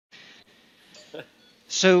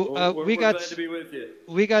So We're glad to be with you.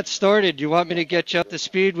 we got started. You want me to get you up to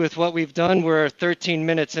speed with what we've done? We're 13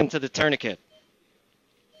 minutes into the tourniquet.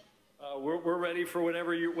 We're ready for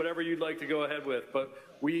whatever you'd like to go ahead with, but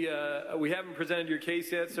we haven't presented your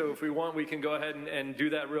case yet, so if we want, we can go ahead and do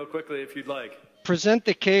that real quickly if you'd like. Present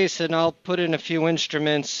the case, and I'll put in a few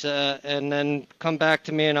instruments, and then come back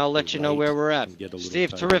to me, and I'll let you know where we're at.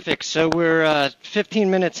 Steve, terrific. So we're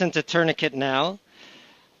 15 minutes into tourniquet now.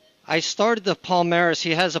 I started the palmaris.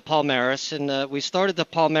 He has a palmaris, and we started the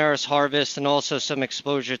palmaris harvest and also some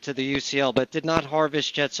exposure to the UCL, but did not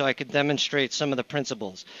harvest yet so I could demonstrate some of the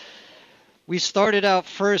principles. We started out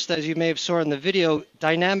first, as you may have saw in the video,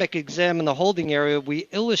 dynamic exam in the holding area. We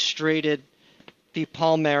illustrated the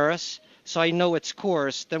palmaris, so I know its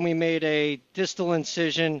course. Then we made a distal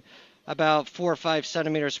incision about 4 or 5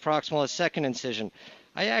 centimeters proximal, a second incision.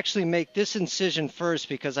 I actually make this incision first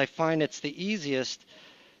because I find it's the easiest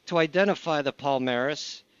to identify the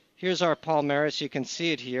palmaris. Here's our palmaris, you can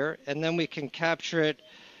see it here, and then we can capture it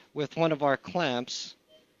with one of our clamps.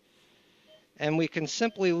 And we can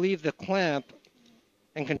simply leave the clamp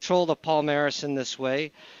and control the palmaris in this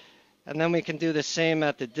way. And then we can do the same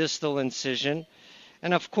at the distal incision.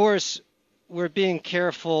 And of course, we're being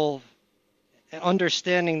careful,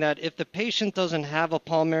 understanding that if the patient doesn't have a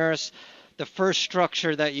palmaris, the first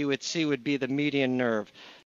structure that you would see would be the median nerve.